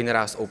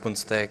containerized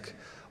OpenStack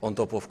on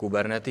top of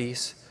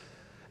Kubernetes.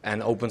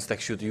 And OpenStack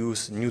should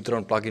use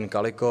Neutron plugin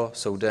Calico,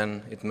 so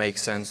then it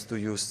makes sense to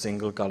use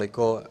single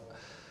Calico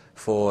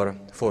for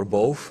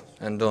both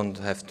and don't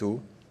have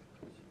two.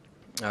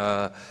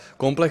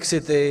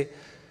 Complexity,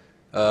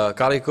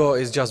 Calico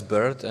is just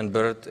BERT, and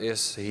BERT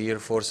is here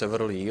for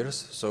several years,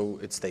 so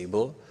it's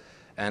stable.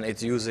 And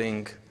it's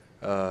using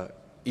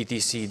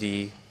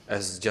etcd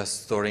as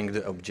just storing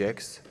the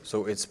objects,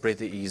 so it's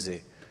pretty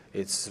easy.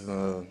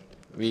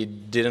 We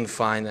didn't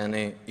find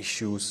any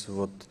issues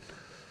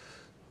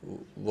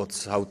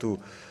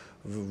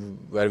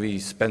where we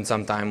spend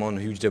some time on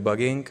huge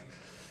debugging.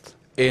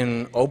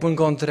 In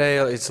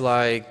OpenContrail, it's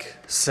like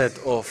set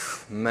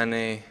of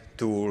many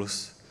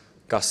tools: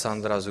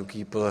 Cassandra,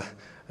 Zookeeper,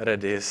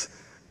 Redis,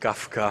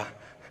 Kafka,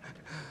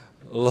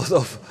 lot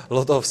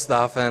of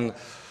stuff. And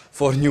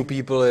for new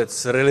people,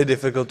 it's really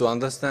difficult to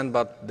understand,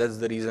 but that's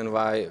the reason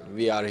why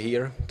we are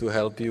here, to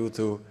help you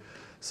to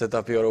set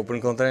up your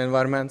OpenContrail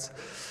environments.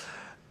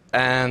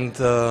 And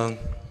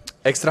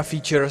extra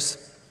features.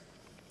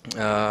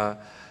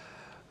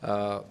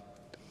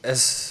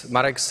 As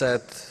Marek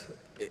said,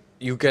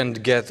 you can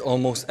get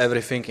almost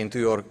everything into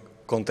your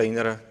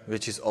container,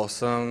 which is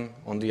awesome.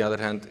 On the other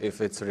hand, if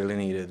it's really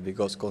needed,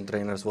 because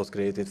containers was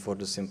created for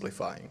the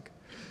simplifying.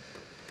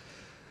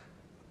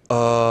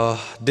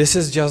 This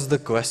is just the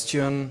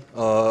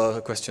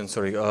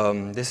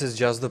this is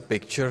just the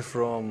picture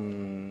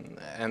from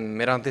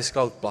Mirantis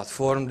Cloud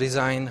Platform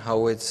design,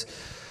 how it's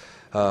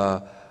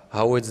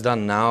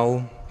done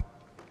now.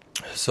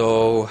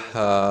 So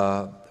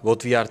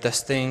what we are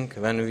testing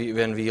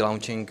when we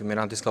launching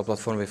Mirantis Cloud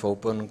Platform with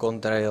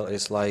OpenContrail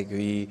is like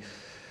we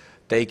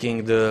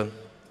taking the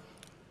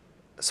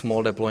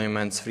small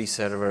deployments, free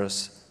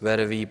servers,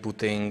 where we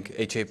putting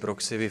HA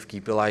proxy with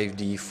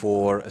keep-alive-d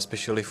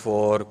especially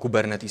for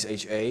Kubernetes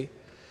HA,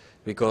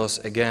 because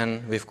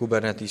again with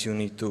Kubernetes you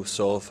need to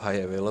solve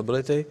high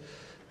availability,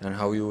 and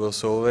how you will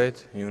solve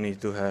it, you need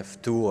to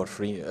have 2 or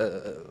 3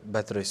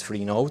 better is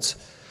 3 nodes,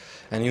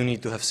 and you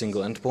need to have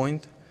single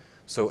endpoint.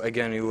 So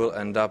again, you will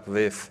end up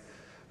with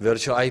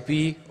virtual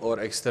IP or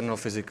external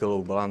physical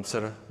load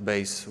balancer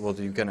base, what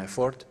you can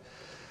afford.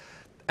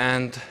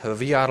 And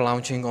we are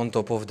launching on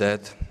top of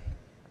that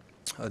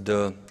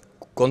the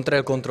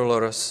Contrail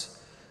controllers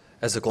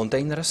as a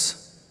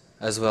containers,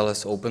 as well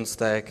as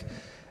OpenStack,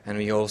 and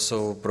we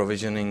also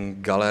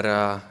provisioning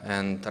Galera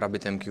and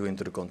RabbitMQ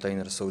into the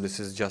containers. So this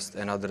is just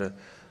another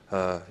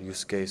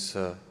use case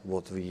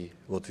what we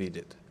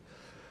did.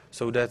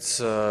 So that's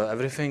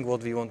everything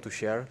what we want to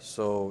share.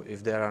 So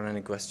if there are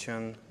any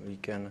questions, we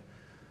can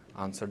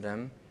answer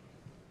them.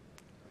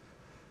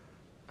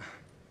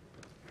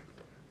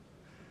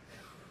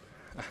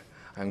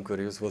 I'm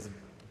curious what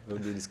will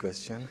be this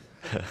question.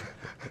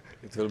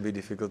 It will be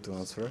difficult to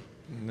answer.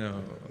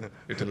 No,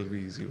 it will be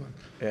easy one.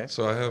 Yeah.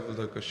 So I have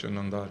the question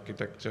on the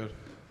architecture.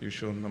 You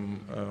shown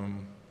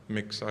them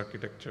mix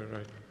architecture,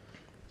 right?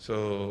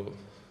 So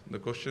the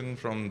question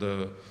from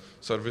the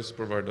service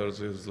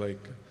providers is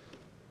like,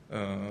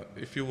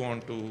 if you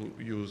want to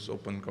use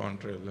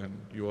OpenContrail and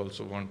you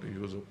also want to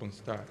use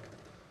OpenStack,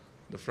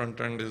 the front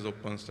end is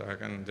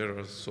OpenStack and there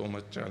is so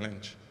much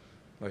challenge.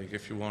 Like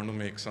if you want to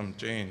make some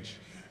change,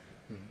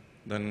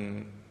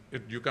 then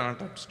you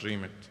can't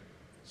upstream it.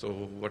 So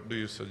what do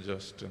you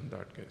suggest in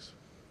that case?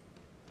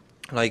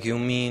 Like you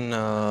mean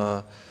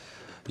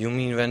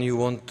when you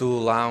want to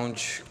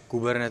launch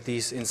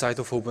Kubernetes inside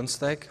of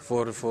OpenStack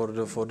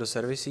for the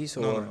services,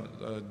 or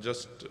no,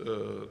 just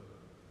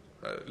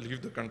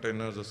leave the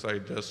containers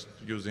aside, just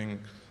using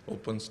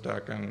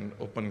OpenStack and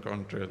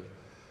OpenContrail.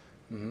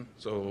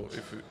 So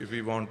if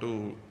we want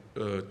to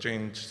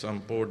change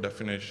some port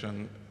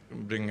definition,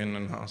 bring in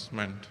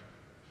enhancement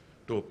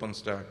to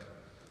OpenStack,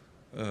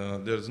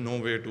 there's no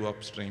way to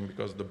upstream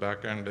because the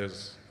backend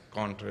is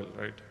Contrail,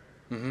 right?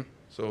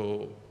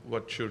 So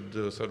what should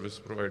the service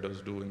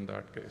providers do in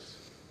that case?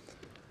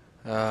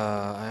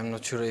 I'm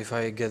not sure if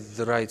I get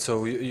the right.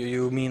 So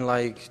you mean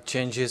like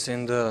changes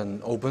in the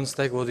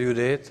OpenStack, what you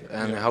did,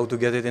 and how to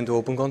get it into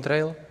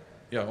OpenContrail?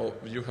 Yeah,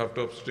 you have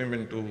to upstream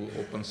into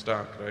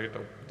OpenStack, right?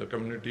 The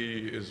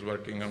community is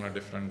working on a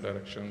different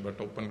direction, but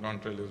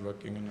OpenContrail is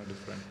working in a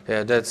different.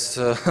 Yeah, that's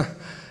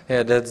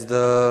that's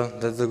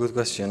the good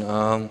question.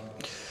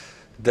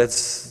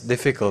 That's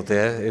difficult.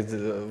 Yeah,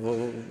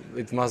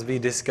 it must be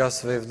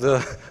discussed with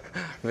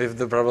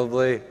the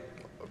probably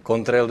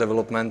Contrail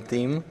development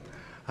team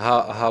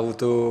how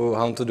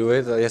to do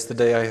it.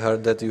 Yesterday I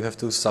heard that you have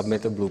to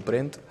submit a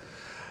blueprint,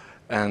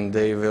 and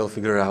they will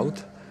figure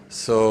out.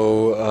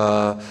 So,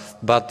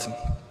 but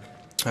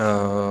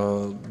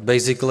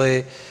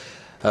basically,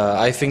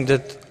 I think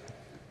that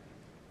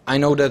I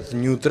know that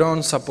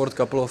Neutron support a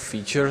couple of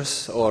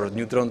features, or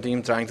Neutron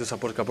team trying to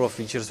support a couple of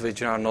features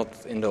which are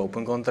not in the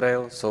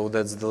OpenContrail. So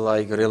that's the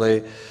like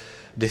really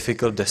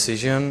difficult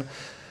decision,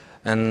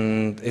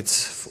 and it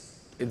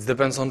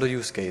depends on the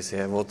use case.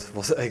 Yeah, what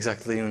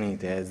exactly you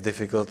need. Yeah, it's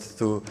difficult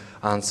to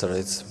answer.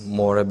 It's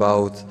more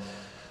about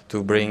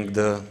to bring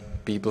the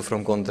people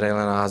from Contrail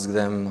and ask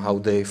them how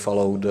they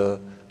follow the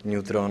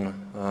Neutron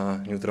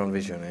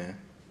vision. Yeah.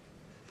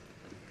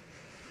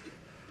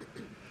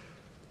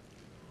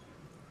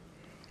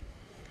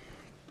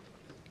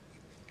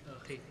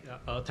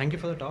 Thank you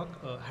for the talk.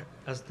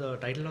 As the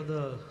title of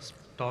the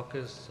talk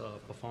is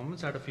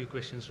performance, I had a few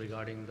questions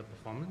regarding the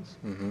performance.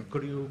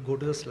 Could you go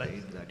to the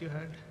slide that you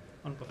had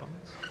on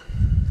performance?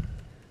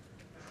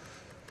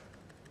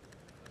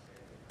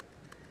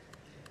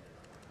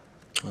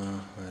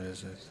 Where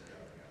is it?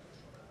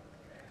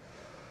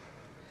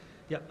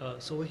 Yeah,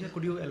 so over here,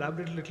 could you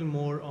elaborate a little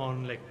more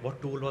on like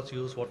what tool was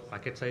used, what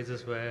packet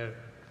sizes were,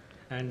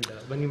 and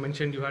when you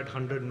mentioned you had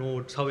 100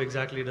 nodes, how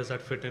exactly does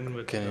that fit in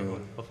with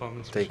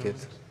performance? Take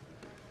it.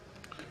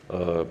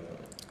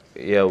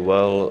 Yeah,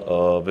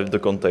 well, with the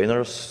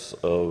containers,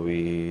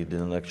 we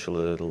didn't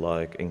actually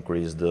like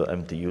increase the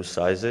MTU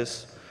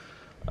sizes,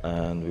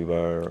 and we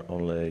were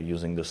only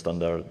using the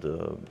standard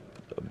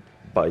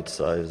byte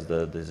size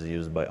that is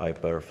used by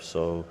iPerf.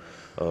 So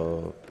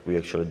we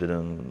actually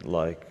didn't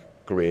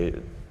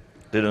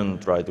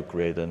try to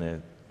create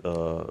any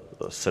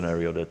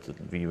scenario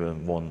that we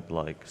won't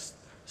like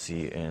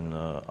see in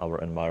our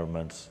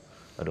environments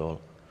at all.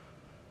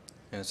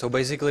 Yeah, so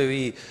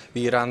basically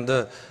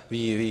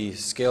we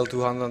scaled to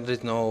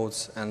 100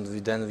 nodes, and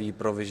then we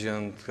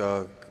provisioned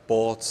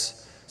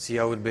pods, see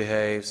how it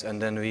behaves,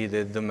 and then we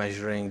did the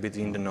measuring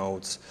between the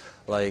nodes,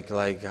 like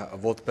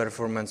what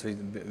performance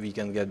we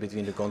can get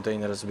between the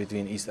containers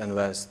between east and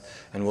west,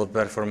 and what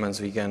performance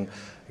we can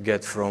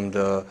get from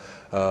the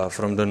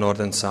north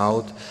and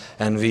south.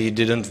 And we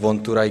didn't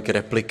want to like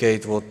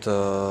replicate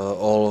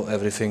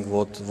everything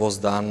what was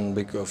done,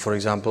 for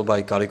example,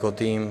 by Calico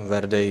team,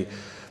 where they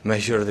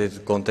measured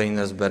it,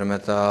 containers, bare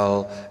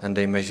metal, and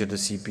they measured the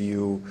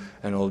CPU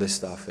and all this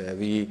stuff. Yeah.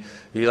 We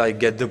like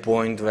get the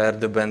point where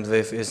the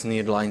bandwidth is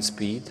near line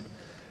speed,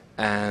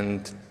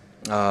 and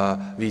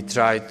we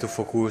tried to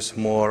focus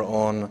more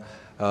on,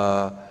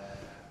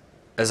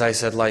 as I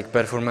said, like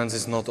performance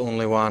is not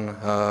only one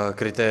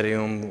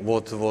criterium.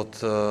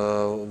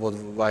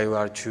 Why you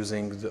are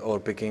choosing or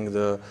picking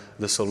the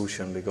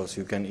solution, because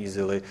you can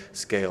easily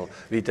scale.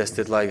 We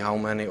tested like how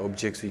many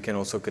objects we can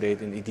also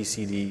create in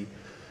etcd.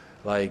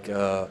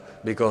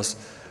 Because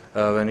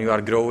when you are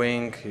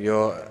growing,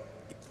 your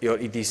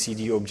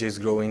etcd objects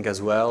growing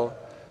as well.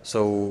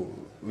 So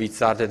we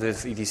started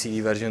with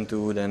etcd version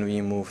 2, then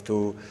we moved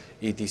to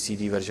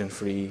etcd version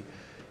 3.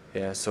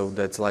 Yeah, so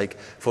that's like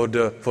for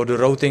the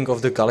routing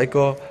of the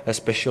Calico,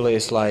 especially,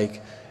 it's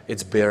like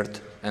it's BIRT,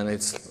 and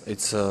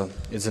it's a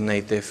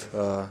native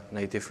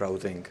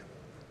routing.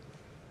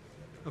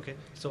 Okay,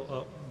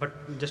 so but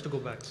just to go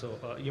back, so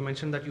you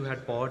mentioned that you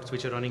had pods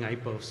which are running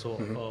iPerf. So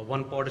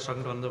one pod is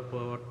talking to another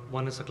pod,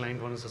 one is a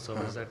client, one is a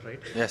server. Is that right?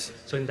 Yes.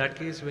 So in that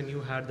case, when you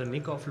had the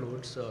NIC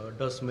offloads,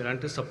 does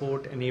Mirantis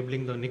support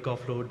enabling the NIC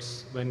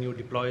offloads when you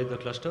deploy the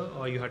cluster,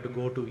 or you had to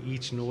go to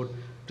each node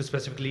to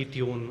specifically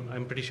tune?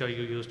 I'm pretty sure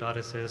you used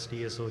RSS,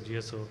 DSO,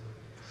 GSO.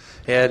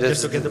 Yeah,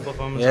 just to get the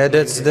performance. Yeah,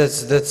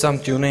 that's some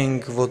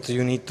tuning what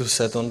you need to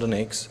set on the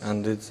NICs,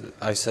 and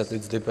I said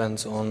it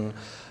depends on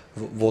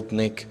what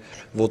NIC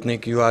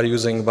you are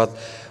using, but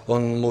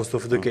on most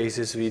of the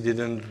cases we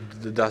didn't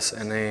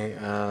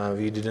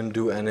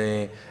do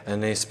any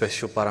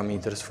special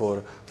parameters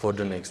for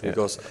the NICs,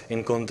 because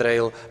in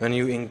Contrail when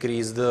you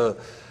increase the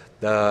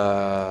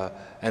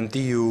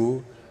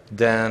MTU,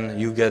 then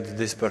you get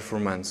this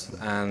performance,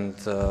 and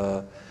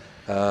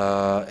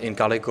in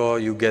Calico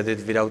you get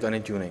it without any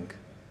tuning,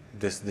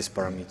 these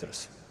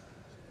parameters.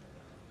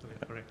 Okay,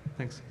 correct.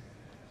 Thanks.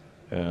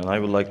 And I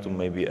would like to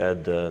maybe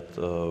add that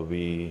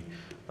we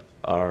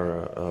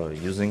are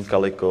using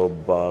Calico,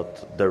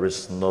 but there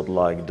is not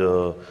like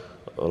a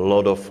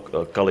lot of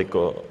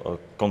Calico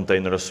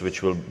containers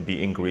which will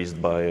be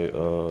increased by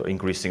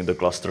increasing the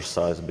cluster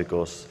size,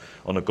 because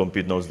on the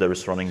compute nodes there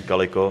is running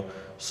Calico,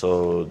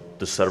 so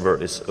the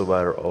server is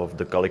aware of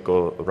the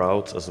Calico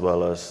routes, as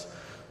well as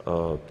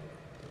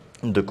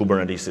the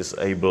Kubernetes is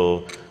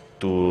able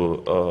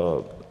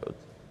to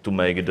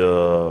make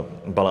the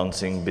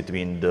balancing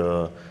between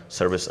the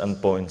service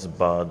endpoints,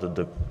 but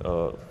the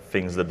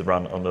things that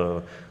run on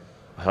the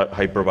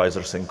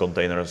hypervisors and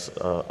containers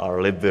are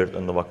libvirt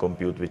and Nova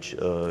Compute, which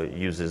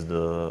uses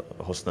the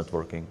host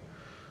networking.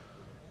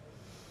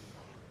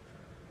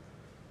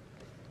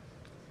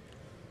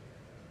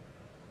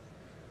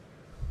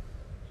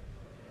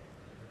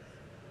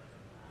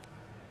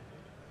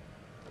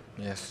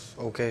 Yes.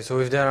 Okay. So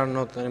if there are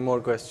not any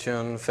more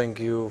questions, thank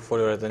you for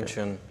your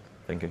attention. Okay.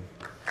 Thank you.